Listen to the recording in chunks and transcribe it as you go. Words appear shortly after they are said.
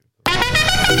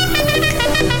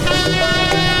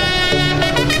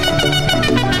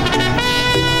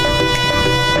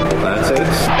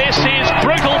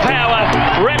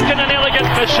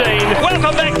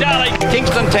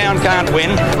Town can't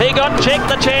win. He got checked,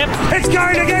 the champ. It's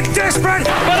going to get desperate.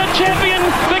 But a champion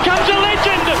becomes a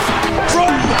legend.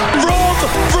 From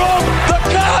the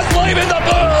car's leaving the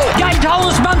ball. Gate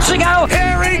holes months ago.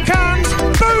 Here he comes.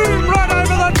 Boom, right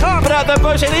over the top. But out the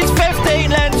bush, it is 15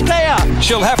 lengths clear.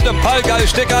 She'll have to pogo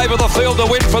stick over the field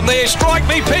to win from there. Strike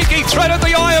Me Pinky, thread at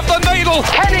the eye of the needle.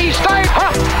 Can he stay?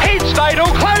 He'd stay till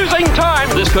closing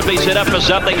time. This could be set up for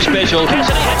something special.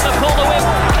 Cassidy has to pull the whip.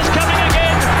 It's coming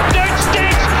again. Don't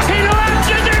sticks. He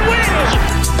lunges and wins.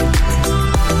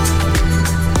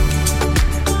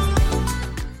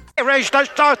 Race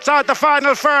just outside the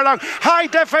final furlong. High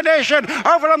definition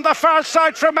over on the far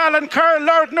side from Alan Kerr,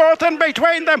 Lord Norton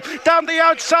between them. Down the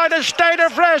outside is State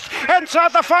of Rest.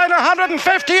 Inside the final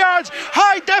 150 yards.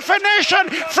 High definition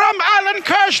from Alan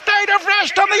Kerr, State of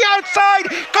Rest on the outside.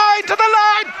 Going to the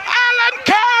line. Alan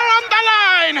Kerr on the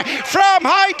line from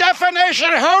High Definition,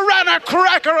 who ran a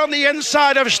cracker on the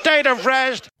inside of State of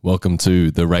Rest. Welcome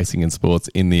to the Racing and Sports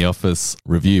in the Office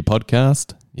review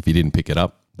podcast. If you didn't pick it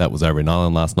up, that was over in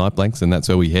Ireland last night, Blanks, and that's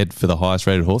where we head for the highest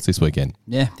rated horse this weekend.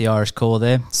 Yeah, the Irish caller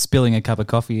there, spilling a cup of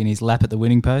coffee in his lap at the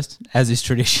winning post, as is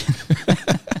tradition.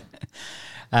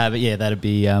 But yeah, that'll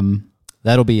be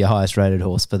your highest rated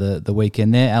horse for the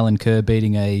weekend there. Alan Kerr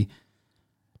beating a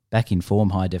back in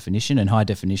form High Definition, and High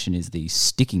Definition is the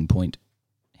sticking point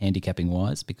handicapping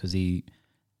wise, because he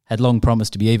had long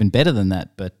promised to be even better than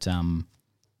that, but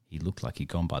he looked like he'd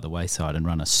gone by the wayside and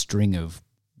run a string of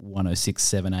 106,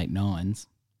 7, 8, 9s.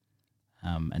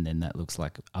 And then that looks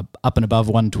like up and above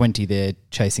 120 there,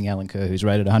 chasing Alan Kerr, who's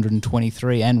rated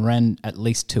 123 and ran at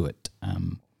least to it.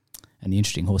 And the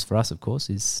interesting horse for us, of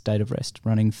course, is State of Rest,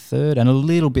 running third and a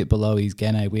little bit below his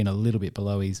Gannet win, a little bit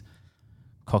below his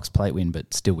Cox Plate win,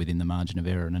 but still within the margin of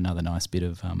error, and another nice bit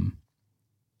of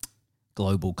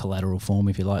global collateral form,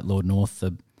 if you like. Lord North,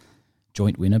 the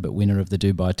joint winner, but winner of the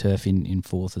Dubai Turf in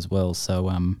fourth as well.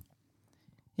 So,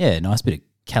 yeah, nice bit of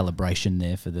calibration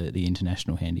there for the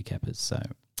international handicappers. So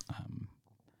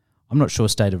I'm not sure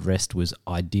State of Rest was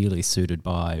ideally suited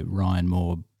by Ryan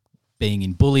Moore being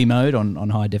in bully mode on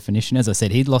High Definition. As I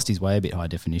said, he'd lost his way a bit High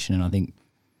Definition, and I think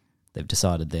they've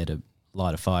decided there to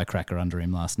light a firecracker under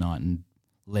him last night and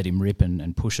let him rip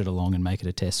and push it along and make it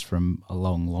a test from a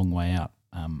long, long way out.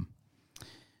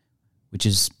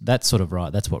 That's sort of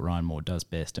right. That's what Ryan Moore does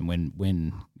best. And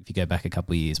when if you go back a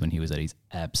couple of years when he was at his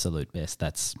absolute best,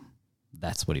 that's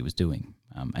what he was doing.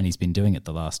 And he's been doing it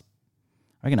I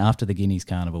reckon after the Guineas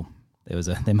Carnival,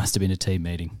 there must have been a team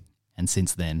meeting. And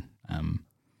since then,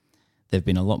 they've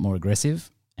been a lot more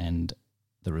aggressive, and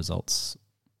the results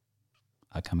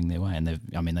are coming their way. And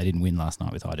they didn't win last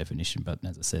night with High Definition, but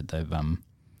as I said,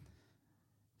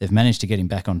 they've managed to get him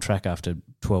back on track after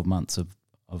 12 months of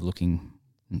looking,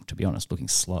 to be honest, looking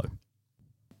slow.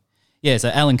 Yeah, so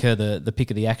Alan Kerr, the pick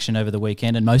of the action over the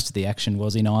weekend, and most of the action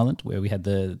was in Ireland, where we had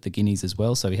the Guineas as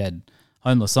well. So we had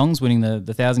Homeless Songs winning the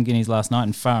 1,000 Guineas last night,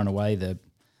 and far and away the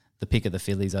pick of the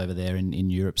fillies over there in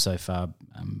Europe so far.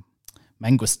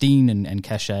 Manguestine and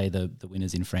Cachet, the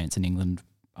winners in France and England,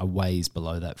 are ways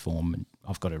below that form. And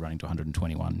I've got her running to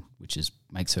 121, which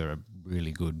makes her a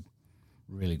really good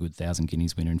 1,000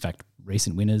 Guineas winner. In fact,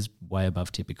 recent winners way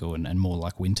above typical and more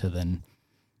like Winter than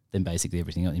basically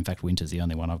everything else. In fact, Winter's the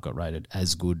only one I've got rated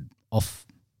as good off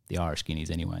the Irish Guineas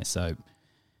anyway. So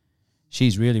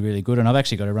she's really, really good. And I've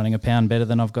actually got her running a pound better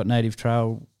than I've got Native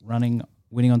Trail winning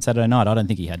on Saturday night. I don't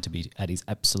think he had to be at his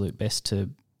absolute best to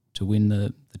win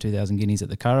the 2,000 Guineas at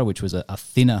the Curragh, which was a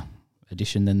thinner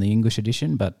edition than the English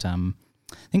edition. But I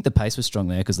think the pace was strong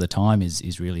there because the time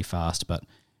is really fast. But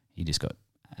he just got,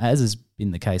 as has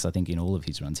been the case, I think, in all of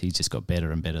his runs, he's just got better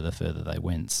and better the further they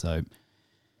went. So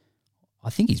I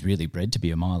think he's really bred to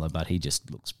be a miler, but he just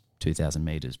looks 2,000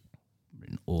 metres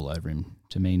written all over him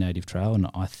to me, Native Trail. And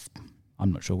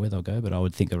I'm not sure where they'll go, but I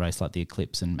would think a race like the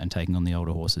Eclipse and taking on the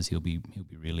older horses, he'll be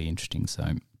really interesting.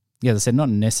 So, yeah, as I said, not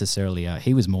necessarily,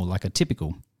 he was more like a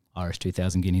typical Irish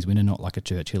 2,000 Guineas winner, not like a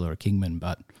Churchill or a Kingman,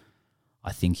 but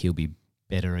I think he'll be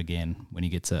better again when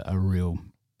he gets a real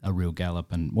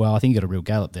gallop. And, well, I think he got a real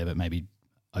gallop there, but maybe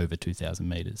over 2,000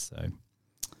 metres. So,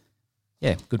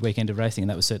 yeah, good weekend of racing,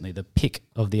 and that was certainly the pick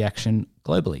of the action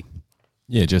globally.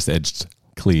 Yeah, just edged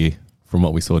clear from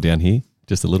what we saw down here,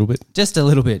 just a little bit. Just a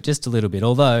little bit,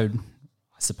 although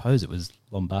I suppose it was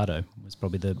Lombardo was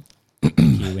probably the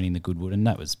here winning the Goodwood, and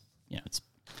that was, it's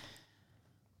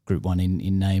Group 1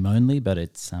 in name only, but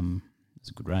it's a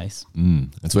good race.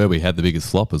 That's where we had the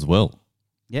biggest flop as well.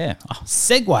 Yeah. Oh,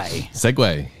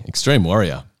 Segway. Extreme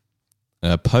Warrior.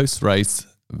 Post-race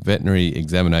veterinary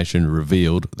examination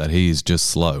revealed that he is just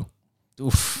slow.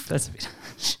 Oof, that's a bit...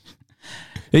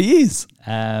 He is.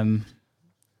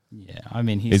 Yeah, I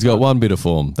mean, He's got one bit of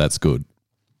form that's good.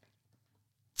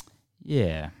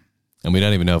 Yeah. And we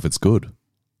don't even know if it's good.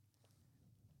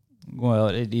 Well,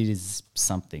 it is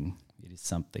something. It is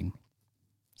something.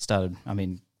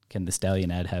 Can the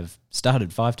Stallion ad have started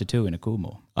 5-2 in a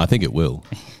Coolmore? I think it will.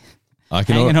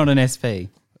 Hanging on an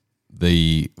SP.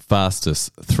 The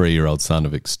fastest 3-year-old son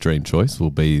of Extreme Choice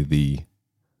will be the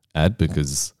ad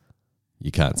because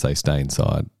you can't say stay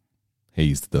inside.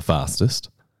 He's the fastest,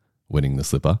 winning the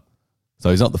slipper. So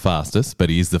he's not the fastest, but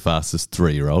he is the fastest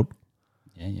 3-year-old.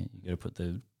 Yeah. You got to put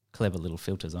the clever little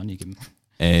filters on. You can.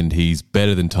 And he's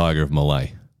better than Tiger of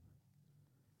Malay.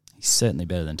 He's certainly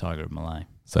better than Tiger of Malay.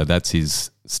 So that's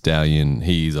his stallion.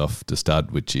 He's off to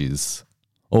stud, which is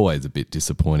always a bit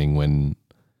disappointing when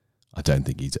I don't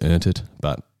think he's earned it,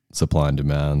 but supply and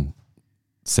demand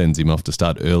sends him off to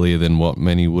stud earlier than what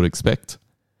many would expect.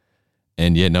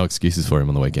 And yeah, no excuses for him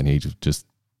on the weekend. He just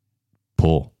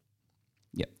poor.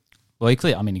 Yep. Well, he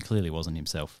clearly wasn't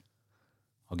himself.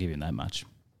 I'll give him that much.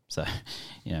 So,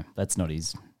 that's not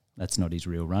his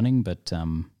real running. But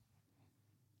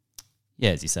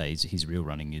as you say, his real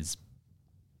running is.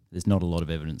 There's not a lot of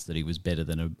evidence that he was better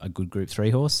than a good Group 3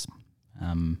 horse.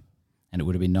 And it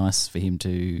would have been nice for him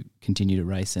to continue to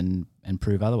race and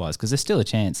prove otherwise, because there's still a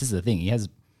chance. This is the thing.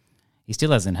 He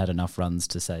still hasn't had enough runs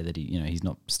to say that he's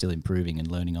not still improving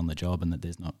and learning on the job, and that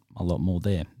there's not a lot more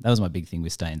there. That was my big thing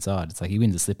with Stay Inside. It's like he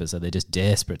wins the slipper, so they're just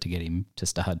desperate to get him to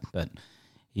stud. But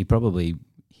he probably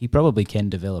can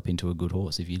develop into a good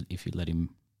horse if you let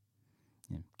him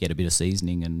get a bit of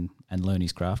seasoning and learn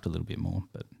his craft a little bit more.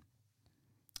 But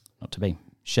not to be.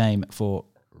 Shame for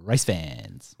race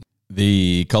fans.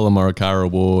 The Colin Morikawa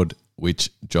Award,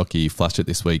 which jockey flushed it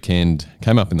this weekend,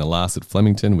 came up in the last at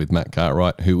Flemington with Matt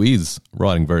Cartwright, who is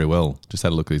riding very well. Just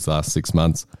had a look at his last 6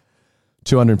 months.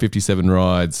 257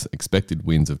 rides, expected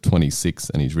wins of 26,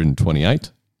 and he's ridden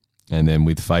 28. And then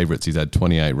with favourites, he's had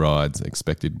 28 rides,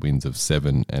 expected wins of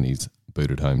 7, and he's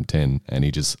booted home 10. And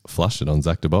he just flushed it on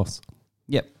Zach DeBoss.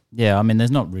 Yep. Yeah, there's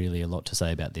not really a lot to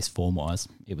say about this form-wise.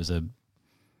 It was the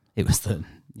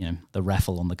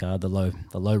raffle on the card, the low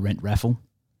rent raffle.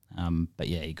 But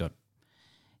yeah, he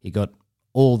got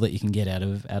all that you can get out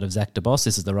of Zach DeBoss.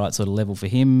 This is the right sort of level for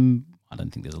him. I don't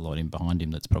think there's a lot in behind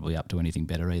him that's probably up to anything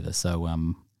better either. So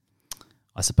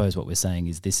I suppose what we're saying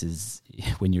is this is,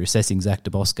 when you're assessing Zach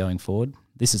DeBoss going forward,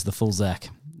 this is the full Zach.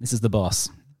 This is the boss.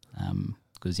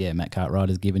 Because Matt Cartwright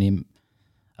has given him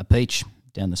a peach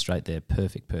down the straight there.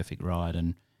 Perfect ride,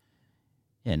 and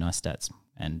nice stats.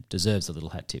 And deserves a little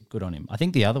hat tip. Good on him. I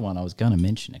think the other one I was going to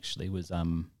mention actually was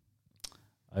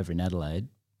over in Adelaide,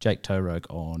 Jake Toeroek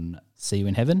on See You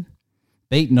in Heaven.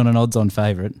 Beaten on an odds-on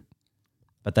favourite,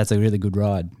 but that's a really good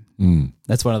ride.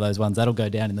 That's one of those ones that'll go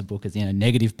down in the book as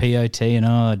negative POT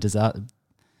and disaster.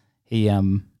 He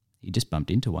just bumped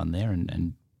into one there,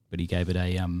 but he gave it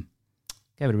a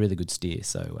really good steer.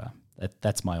 So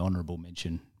that's my honourable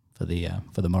mention for the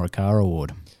Morikawa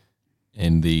Award.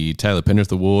 And the Taylor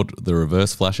Penrith Award, the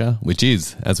reverse flusher, which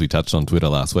is, as we touched on Twitter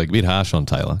last week, a bit harsh on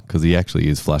Taylor because he actually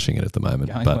is flushing it at the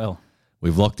moment. Going but well.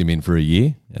 We've locked him in for a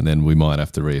year, and then we might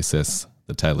have to reassess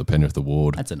the Taylor Penrith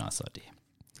Award. That's a nice idea.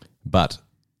 But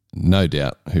no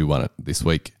doubt who won it this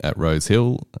week at Rose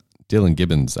Hill. Dylan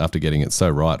Gibbons, after getting it so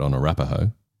right on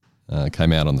Arapaho,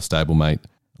 came out on the stablemate.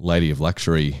 Lady of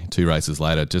Luxury, 2 races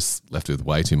later, just left with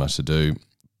way too much to do.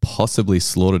 Possibly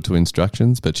slaughtered to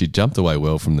instructions, but she jumped away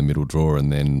well from the middle draw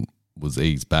and then was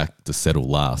eased back to settle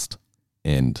last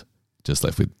and just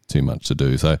left with too much to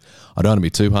do. So I don't want to be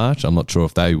too harsh. I'm not sure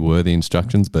if they were the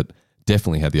instructions, but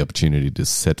definitely had the opportunity to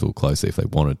settle closely if they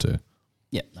wanted to.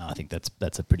 Yeah, no, I think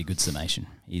that's a pretty good summation.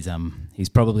 He's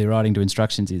probably riding to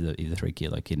instructions. He's a 3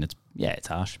 kilo kid, and it's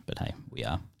harsh, but hey, we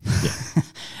are. Yeah.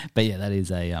 But yeah, that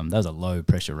was a low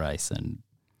pressure race, and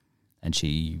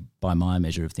she, by my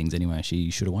measure of things anyway,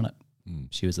 she should have won it.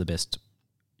 She was the best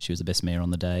mare on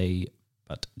the day,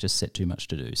 but just set too much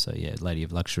to do. So yeah, Lady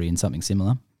of Luxury and something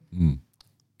similar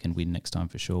can win next time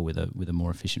for sure with a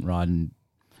more efficient ride, and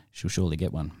she'll surely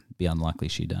get one. Be unlikely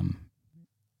she'd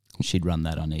run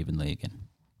that unevenly again.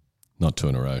 Not 2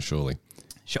 in a row, surely.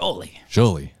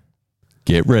 Surely.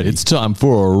 Get ready. It's time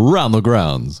for Around the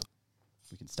Grounds.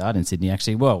 We can start in Sydney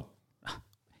actually. Well,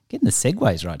 getting the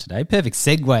segues right today. Perfect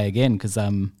segue again, because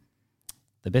the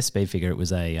best speed figure, it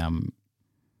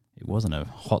wasn't a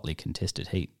hotly contested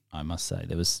heat, I must say.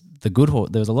 There was there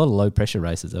was a lot of low pressure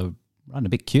races. They were running a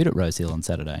bit cute at Rose Hill on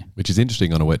Saturday. Which is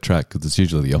interesting on a wet track because it's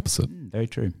usually the opposite. Very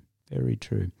true. Very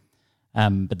true.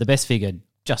 But the best figure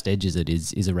just edges it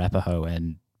is Arapaho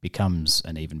and becomes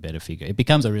an even better figure. It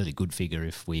becomes a really good figure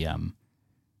if we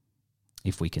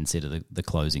if we consider the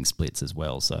closing splits as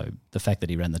well. So the fact that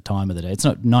he ran the time of the day, it's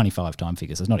not 95 time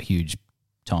figure, so it's not a huge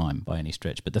time by any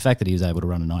stretch, but the fact that he was able to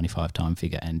run a 95 time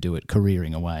figure and do it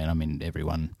careering away, and I mean,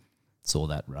 everyone saw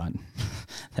that, right?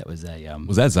 That was a...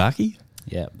 Was that Zaki?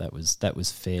 Yeah, that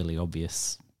was fairly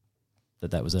obvious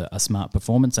that was a smart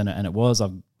performance, and it was.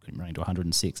 I've running to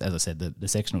 106. As I said, the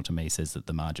sectional to me says that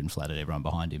the margin flattered everyone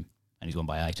behind him, and he's won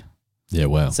by 8. Yeah,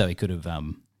 wow. So he could have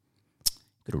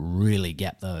really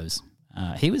gapped those.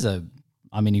 I didn't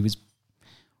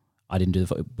do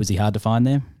was he hard to find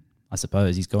there? I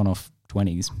suppose he's gone off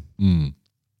 20s.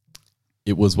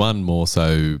 It was one more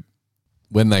so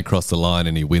when they cross the line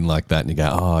and he win like that and you go,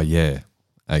 oh, yeah,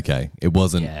 okay. It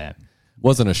wasn't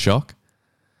a shock.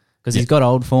 Because he's got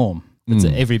old form. It's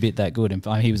every bit that good. And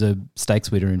he was a stakes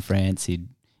winner in France. He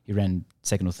ran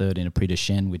second or third in a Prix de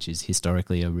Chêne, which is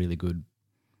historically a really good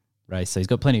race. So he's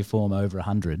got plenty of form over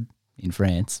 100 in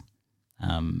France,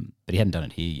 but he hadn't done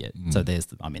it here yet. So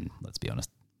let's be honest,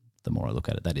 the more I look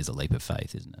at it, that is a leap of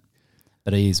faith, isn't it?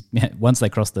 But once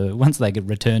they get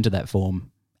returned to that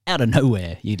form out of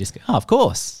nowhere, you just go, oh, of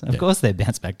course they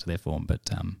bounce back to their form. But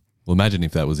well, imagine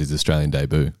if that was his Australian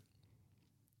debut.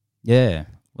 Yeah.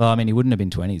 Well, I mean, he wouldn't have been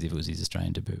 20s if it was his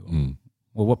Australian debut.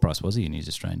 Well, what price was he in his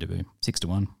Australian debut?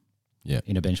 6-1. Yeah.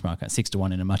 In a benchmark,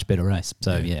 6-1 in a much better race.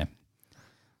 So yeah,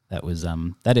 that was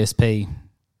that SP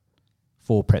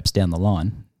 4 preps down the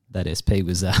line. That SP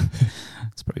was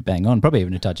it's probably bang on, probably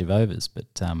even a touch of overs, but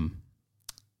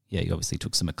he obviously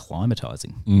took some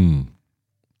acclimatising.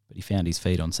 But he found his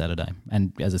feet on Saturday,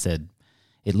 and as I said,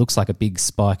 it looks like a big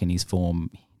spike in his form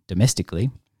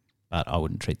domestically. But I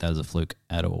wouldn't treat that as a fluke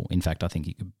at all. In fact, I think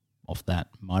he could, off that,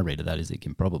 my read of that is he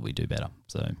can probably do better.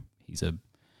 So he's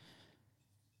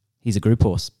a group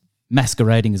horse,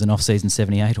 masquerading as an off-season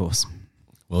 78 horse.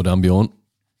 Well done, Bjorn.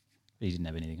 But he didn't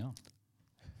have anything on.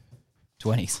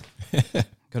 20s.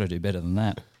 Got to do better than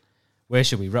that. Where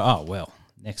should we... Oh, well,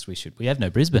 next we have no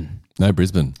Brisbane. No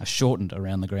Brisbane. I shortened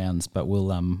around the grounds, but we'll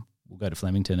go to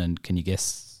Flemington, and can you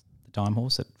guess the time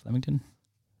horse at Flemington?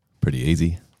 Pretty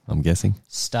easy, I'm guessing.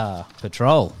 Star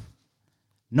Patrol.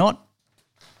 Not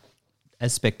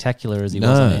as spectacular as he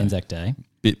was on Anzac Day.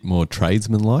 Bit more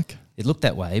tradesman-like. It looked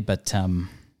that way, but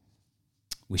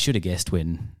we should have guessed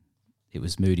when it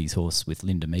was Moody's horse with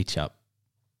Linda Meachup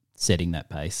setting that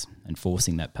pace and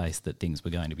forcing that pace that things were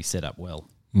going to be set up well.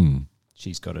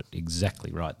 She's got it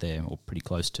exactly right there, or pretty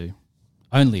close to.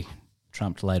 Only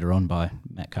trumped later on by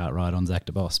Matt Cartwright on Zach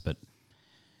DeBoss, but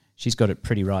she's got it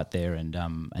pretty right there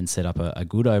and set up a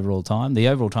good overall time. The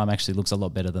overall time actually looks a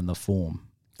lot better than the form.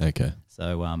 Okay.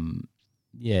 So,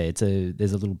 there's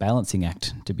a little balancing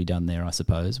act to be done there, I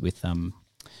suppose, with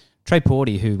Trey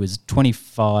Porty, who was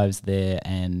 25s there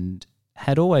and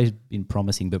had always been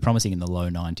promising, but promising in the low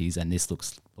 90s, and this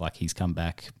looks like he's come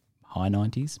back high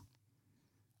 90s.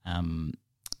 And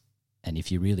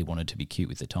if you really wanted to be cute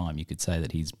with the time, you could say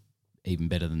that he's even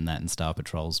better than that, and Star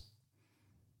Patrol's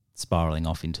spiralling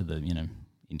off into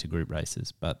into group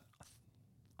races. But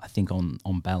I think on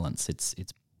balance, it's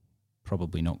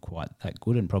probably not quite that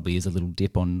good, and probably is a little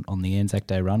dip on the Anzac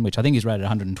Day run, which I think is rated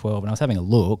 112. And I was having a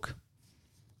look,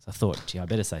 so I thought, gee, I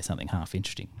better say something half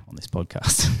interesting on this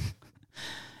podcast.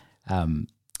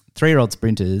 3-year-old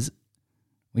sprinters,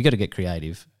 we got to get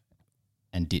creative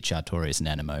and ditch Artorias and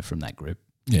Animo from that group.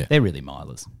 Yeah, they're really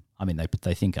milers. I mean,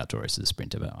 they think Artorias is a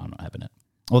sprinter, but I'm not having it.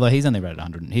 Although he's only rated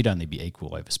 100, he'd only be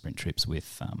equal over sprint trips with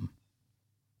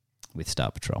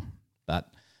Star Patrol.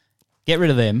 But get rid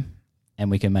of them,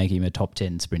 and we can make him a top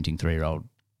 10 sprinting 3-year-old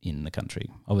in the country.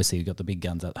 Obviously, you've got the big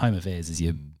guns up. Home Affairs is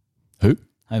your... Who?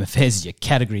 Home Affairs is your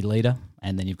category leader,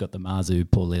 and then you've got the Marzu,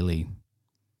 Paul Lilly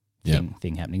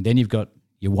thing happening. Then you've got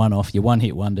your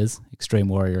one-hit wonders, Extreme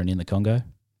Warrior and In the Congo.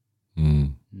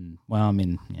 Well, I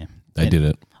mean, yeah. They did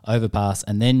it. Overpass,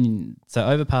 and then... So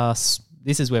Overpass,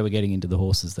 this is where we're getting into the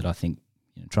horses that I think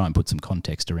try and put some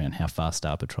context around how fast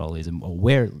Star Patrol is, and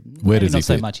where does he fit? Not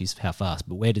so much is how fast,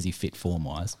 but where does he fit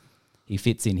form-wise? He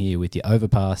fits in here with your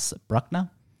Overpass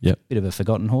Bruckner. Yep. Bit of a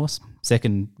forgotten horse.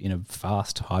 Second,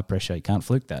 fast, high pressure. You can't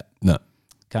fluke that. No.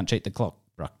 Can't cheat the clock,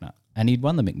 Bruckner. And he'd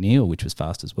won the McNeil, which was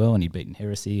fast as well, and he'd beaten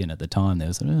Heresy, and at the time there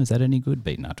was, is that any good?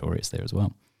 Beaten Artorias there as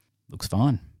well. Looks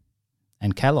fine.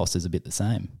 And Kalos is a bit the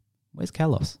same. Where's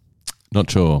Kalos?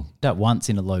 Not sure. That once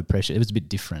in a low pressure. It was a bit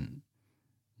different.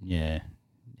 Yeah.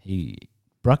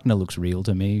 Bruckner looks real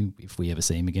to me if we ever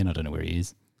see him again. I don't know where he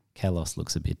is. Kalos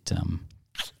looks a bit...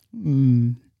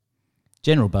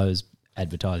 General Bowes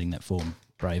advertising that form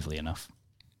bravely enough.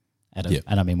 And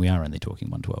I mean, we are only talking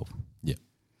 112. Yeah.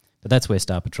 But that's where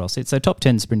Star Patrol sits. So top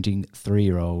 10 sprinting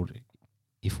 3-year-old,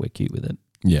 if we're cute with it.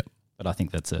 Yeah. But I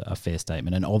think that's a fair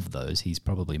statement. And of those, he's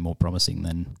probably more promising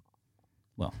than,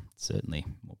 well, certainly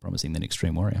more promising than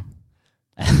Extreme Warrior.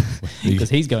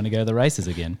 Because he's going to go to the races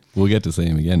again. We'll get to see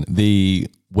him again.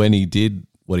 When he did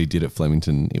what he did at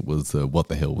Flemington, it was what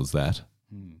the hell was that?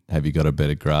 Have you got a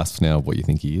better grasp now of what you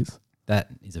think he is? That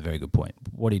is a very good point.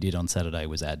 What he did on Saturday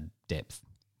was add depth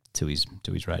to his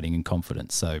rating and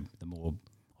confidence. So the more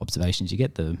observations you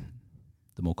get, the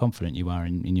more confident you are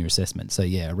in your assessment. So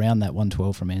yeah, around that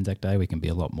 112 from Anzac Day, we can be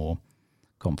a lot more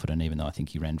confident, even though I think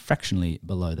he ran fractionally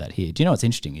below that here. Do you know what's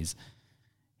interesting is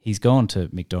he's gone to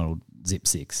McDonald zip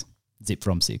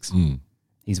from 6.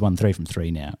 He's won 3 from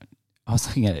 3 now. I was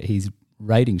looking at it, his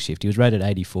rating shift. He was rated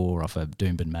 84 off a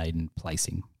Doomben maiden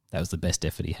placing. That was the best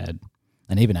effort he had.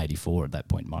 And even 84 at that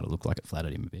point might have looked like it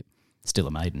flattered him a bit. Still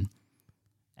a maiden.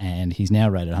 And he's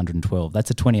now rated 112. That's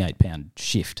a 28-pound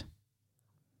shift,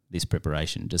 this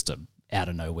preparation. Just a out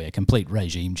of nowhere, complete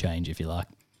regime change, if you like.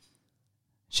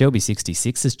 Shelby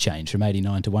 66 has changed from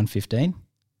 89 to 115.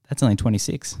 That's only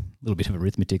 26. A little bit of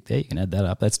arithmetic there. You can add that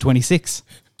up. That's 26.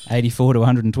 84 to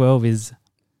 112 is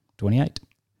 28.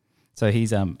 So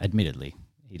he's admittedly,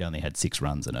 he'd only had 6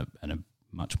 runs and a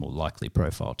much more likely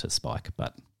profile to spike.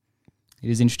 But it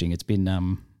is interesting. It's been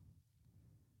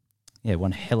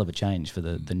one hell of a change for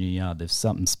the new yard. There's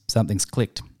something's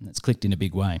clicked, and it's clicked in a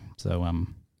big way. So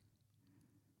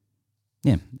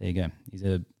there you go. He's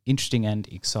an interesting and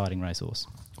exciting racehorse.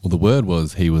 Well, the word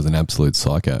was he was an absolute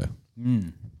psycho.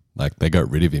 Like they got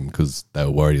rid of him because they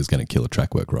were worried he was going to kill a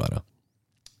track work rider.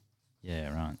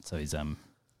 Yeah, right. So he's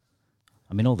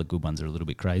all the good ones are a little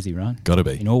bit crazy, right? Got to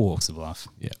be. In all walks of life.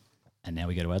 Yeah. And now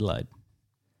we go to Adelaide.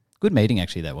 Good meeting,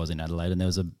 actually, that was in Adelaide, and there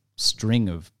was a string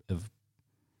of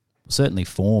certainly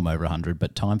form over 100,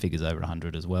 but time figures over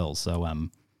 100 as well. So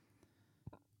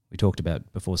we talked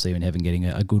about before Sea in Heaven getting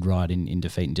a good ride in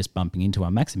defeat and just bumping into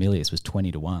him. Maximilius was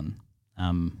 20 to 1,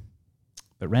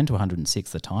 but ran to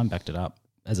 106. The time backed it up.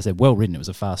 As I said, well ridden. It was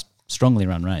a fast, strongly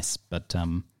run race. But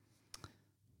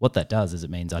what that does is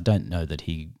it means I don't know that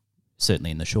he,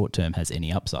 certainly in the short term, has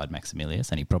any upside, Maximilius,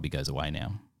 and he probably goes away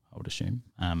now, I would assume.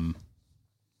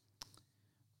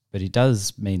 But it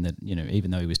does mean that,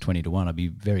 even though he was 20 to 1, I'd be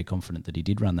very confident that he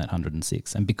did run that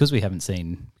 106. And because we haven't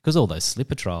seen, because all those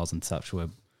slipper trials and such were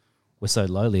so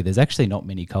lowly, there's actually not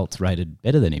many colts rated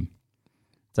better than him.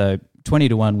 So 20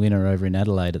 to 1 winner over in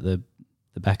Adelaide at the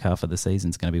back half of the season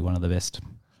is going to be one of the best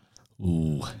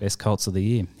colts of the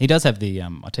year. He does have the,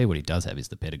 I'll tell you what he does have is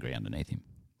the pedigree underneath him,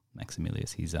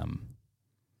 Maximilius. He's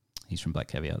from Black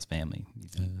Caviar's family.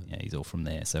 He's all from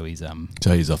there. So he's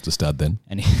So he's off to stud then.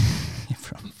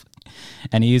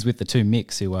 And he is with the 2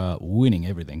 Micks who are winning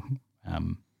everything.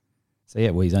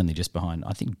 He's only just behind.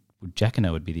 I think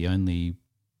Jacquinot would be the only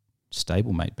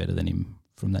stablemate better than him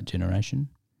from that generation.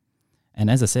 And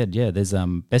as I said, there's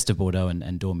Best of Bordeaux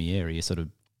and Dormier are sort of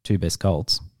 2 best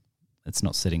colts. It's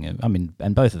not setting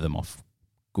and both of them off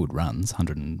good runs.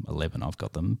 111, I've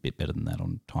got them a bit better than that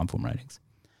on Timeform ratings.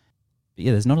 But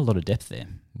there's not a lot of depth there.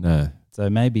 No. So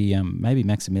maybe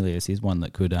Maximilius is one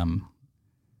that could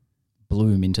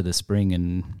bloom into the spring,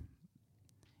 and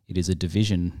it is a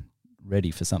division ready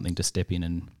for something to step in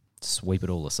and sweep it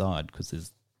all aside because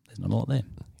there's not a lot there.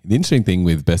 The interesting thing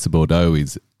with Best of Bordeaux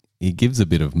is he gives a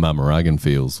bit of Mamaragan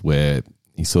feels where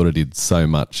he sort of did so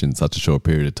much in such a short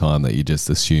period of time that you just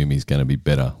assume he's going to be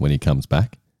better when he comes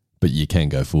back. But you can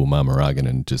go full Mamaragan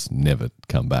and just never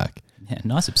come back. Yeah,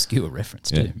 nice obscure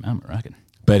reference too, Mamaragan.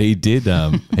 But he did,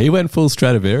 he went full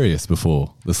Stradivarius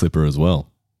before the slipper as well.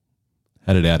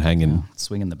 Had it out hanging.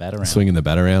 Swinging the bat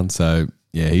around. So,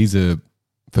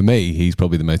 for me, he's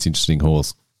probably the most interesting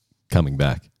horse coming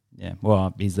back. Yeah,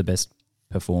 well, he's the best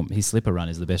his slipper run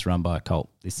is the best run by a colt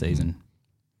this season.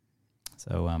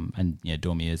 So,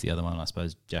 Dormier is the other one. I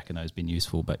suppose Jacquinot's been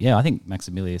useful. But, I think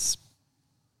Maximilius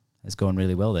has gone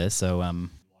really well there. So, I'm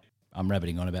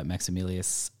rabbiting on about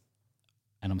Maximilius,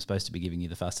 and I'm supposed to be giving you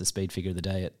the fastest speed figure of the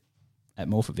day at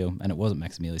Morphettville, and it wasn't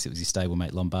Maximilius, it was his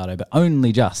stablemate Lombardo, but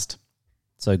only just.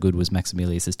 So good was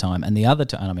Maximilius's time. And the other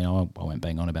time, I won't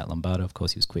bang on about Lombardo, of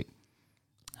course he was quick.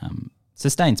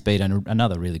 Sustained speed and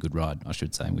another really good ride, I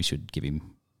should say, and we should give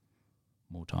him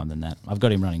more time than that. I've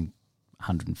got him running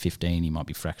 115, he might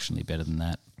be fractionally better than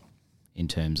that in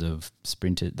terms of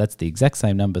sprinter. That's the exact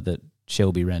same number that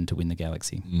Shelby ran to win the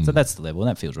Galaxy. So that's the level, and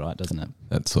that feels right, doesn't it?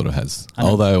 That sort of has.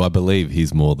 Although I believe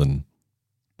he's more than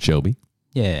Shelby.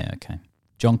 Yeah, okay.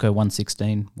 Jonko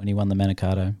 116 when he won the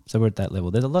Manicato. So we're at that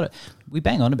level. There's a lot of... We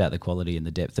bang on about the quality and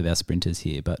the depth of our sprinters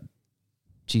here, but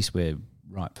geez, we're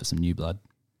ripe for some new blood.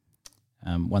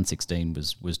 116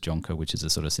 was Jonko, which is a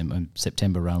sort of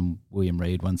September run. William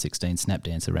Reid 116, Snap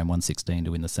Dancer ran 116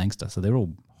 to win the Sangster. So they're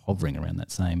all hovering around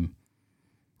that same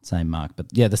Same mark. But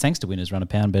yeah, the Sangster winners run a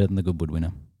pound better than the Goodwood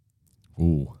winner.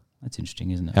 Ooh. That's interesting,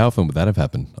 isn't it? How often would that have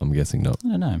happened? I'm guessing not. I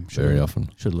don't know. Very often.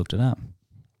 Should have looked it up.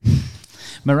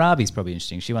 Marabi's probably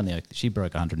interesting. She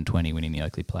broke 120 winning the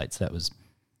Oakley Plate. So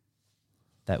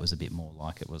that was a bit more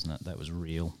like it, wasn't it? That was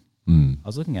real. I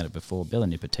was looking at it before. Bella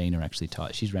Nipotina actually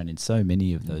tight. She's ran in so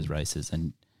many of those races,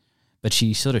 but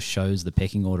she sort of shows the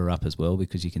pecking order up as well,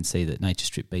 because you can see that Nature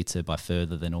Strip beats her by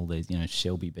further than all these.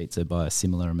 Shelby beats her by a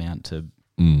similar amount to,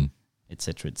 et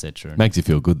cetera, et cetera. Makes you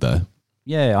feel good though.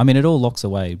 Yeah, I mean, it all locks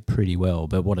away pretty well.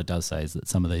 But what it does say is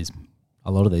that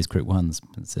a lot of these Group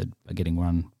 1s are getting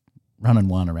run and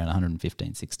won around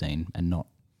 115, 16 and not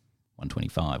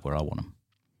 125 where I want them.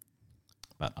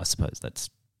 But I suppose that's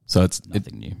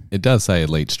nothing new. It does say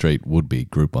Elite Street would be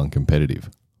Group 1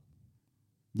 competitive.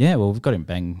 Yeah, well, we've got him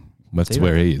bang. That's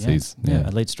where he is. Yeah.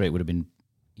 Elite Street would have been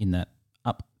in that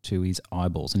up to his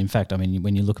eyeballs. And in fact, I mean,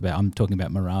 when you look I'm talking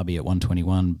about Marabi at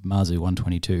 121, Marzu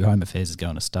 122, Home Affairs is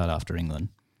going to start after England.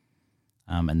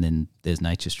 And then there's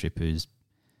Nature Strip, who's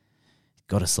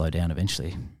got to slow down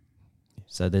eventually.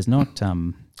 So there's not, I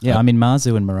mean,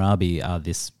 Marzu and Marabi are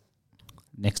this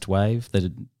next wave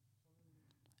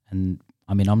and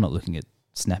I mean, I'm not looking at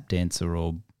Snap Dancer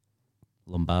or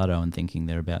Lombardo and thinking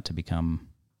they're about to become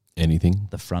anything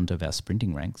the front of our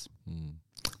sprinting ranks.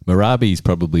 Marabi is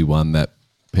probably one that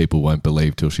people won't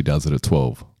believe till she does it at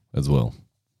 12 as well.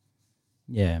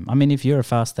 Yeah, I mean, if you're a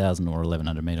fast 1,000 or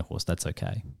 1,100 metre horse, that's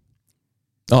okay.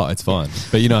 Oh, it's fine.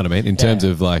 But you know what I mean? In terms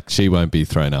of she won't be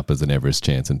thrown up as an Everest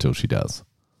chance until she does.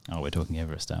 Oh, we're talking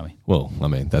Everest, are we? Well, I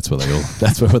mean, that's where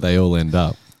they all end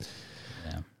up.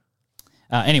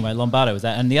 Yeah. Anyway, Lombardo was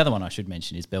that. And the other one I should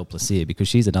mention is Belle Plaisir, because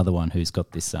she's another one who's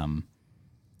got this,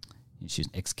 she's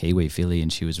an ex-Kiwi filly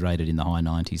and she was rated in the high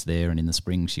 90s there, and in the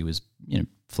spring she was,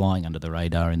 flying under the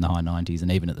radar in the high 90s and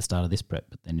even at the start of this prep.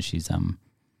 But then she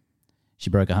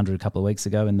broke 100 a couple of weeks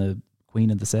ago in the Queen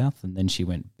of the South, and then she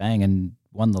went bang and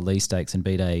won the Lee Stakes and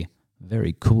beat a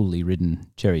very coolly ridden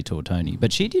Cherry Tortoni.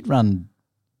 But she did run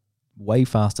way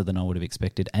faster than I would have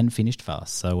expected and finished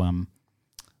fast. So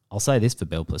I'll say this for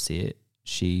Belle Plaisir.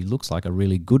 She looks like a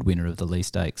really good winner of the Lee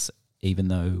Stakes, even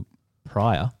though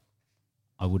prior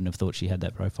I wouldn't have thought she had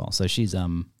that profile. So she's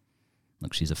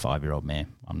she's a 5-year-old mare.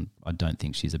 I don't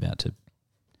think she's about to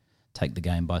take the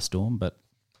game by storm, but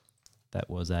that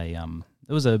was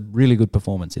it was a really good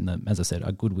performance as I said,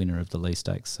 a good winner of the Lee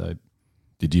Stakes. So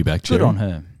did you back Cherry? Good on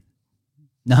her.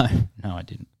 No, I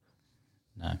didn't.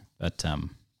 No, but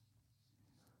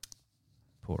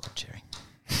poor old Cherry.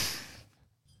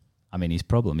 I mean, his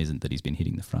problem isn't that he's been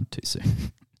hitting the front too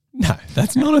soon. No,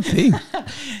 that's not a thing.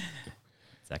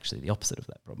 It's actually the opposite of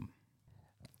that problem.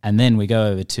 And then we go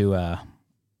over to WA,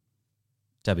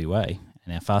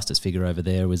 and our fastest figure over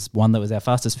there was one that was our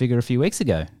fastest figure a few weeks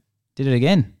ago. Did it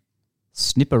again.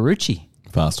 Snipperucci.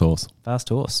 Fast horse.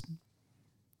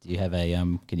 Do you have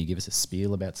can you give us a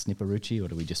spiel about Snipperucci, or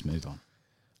do we just move on?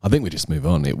 I think we just move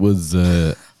on. It was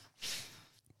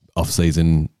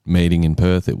off-season meeting in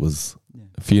Perth. It was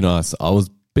a few nice. I was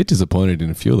a bit disappointed in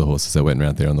a few of the horses that went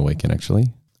around there on the weekend,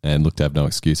 actually, and looked to have no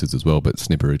excuses as well. But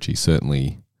Snipperucci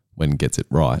certainly, when gets it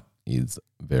right, is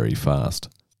very fast.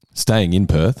 Staying in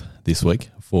Perth this week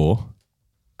for...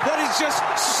 That is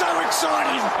just so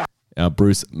exciting! Our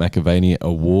Bruce McAvaney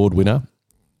Award winner.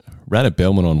 Ran at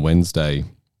Belmont on Wednesday.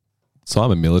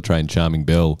 Simon Miller trained Charming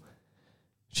Belle.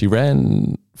 She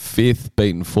ran 5th,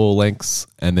 beaten 4 lengths,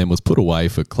 and then was put away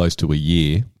for close to a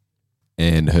year.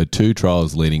 And her 2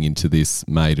 trials leading into this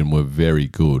maiden were very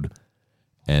good.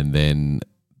 And then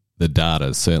the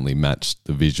data certainly matched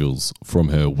the visuals from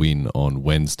her win on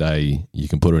Wednesday. You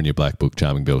can put her in your black book,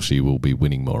 Charming Belle. She will be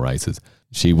winning more races.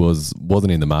 She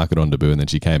wasn't in the market on debut, and then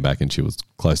she came back and she was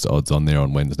close to odds on there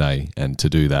on Wednesday. And to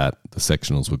do that, the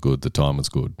sectionals were good, the time was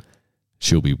good.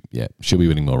 She'll be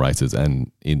winning more races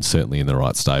and certainly in the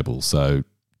right stable. So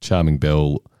Charming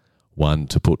Belle, one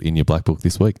to put in your black book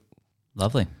this week.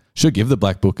 Lovely. Should give the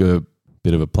black book a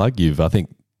bit of a plug. I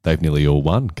think they've nearly all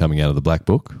won coming out of the black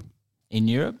book. In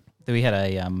Europe, we had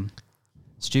a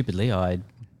stupidly, I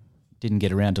didn't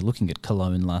get around to looking at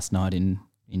Cologne last night in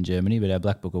Germany, but our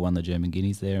black booker won the German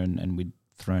Guineas there, and we'd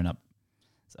thrown up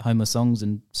Homeless Songs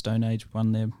and Stone Age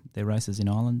won their races in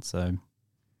Ireland, so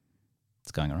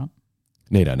it's going all right.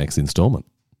 Need our next instalment.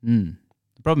 The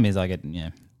problem is I get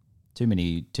too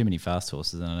many fast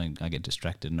horses, and I get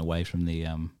distracted and away from the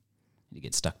you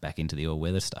get stuck back into the all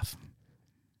weather stuff.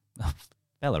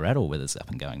 Ballarat all weather's up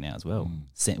and going now as well.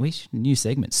 New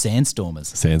segment,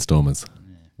 Sandstormers.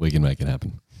 Yeah. We can make it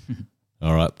happen.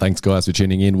 All right, thanks guys for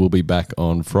tuning in. We'll be back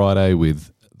on Friday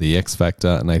with the X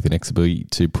Factor, Nathan Exaby,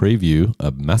 to preview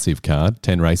a massive card,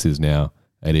 10 races now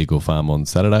at Eagle Farm on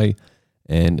Saturday,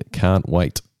 and can't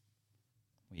wait.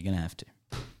 You're going to have to.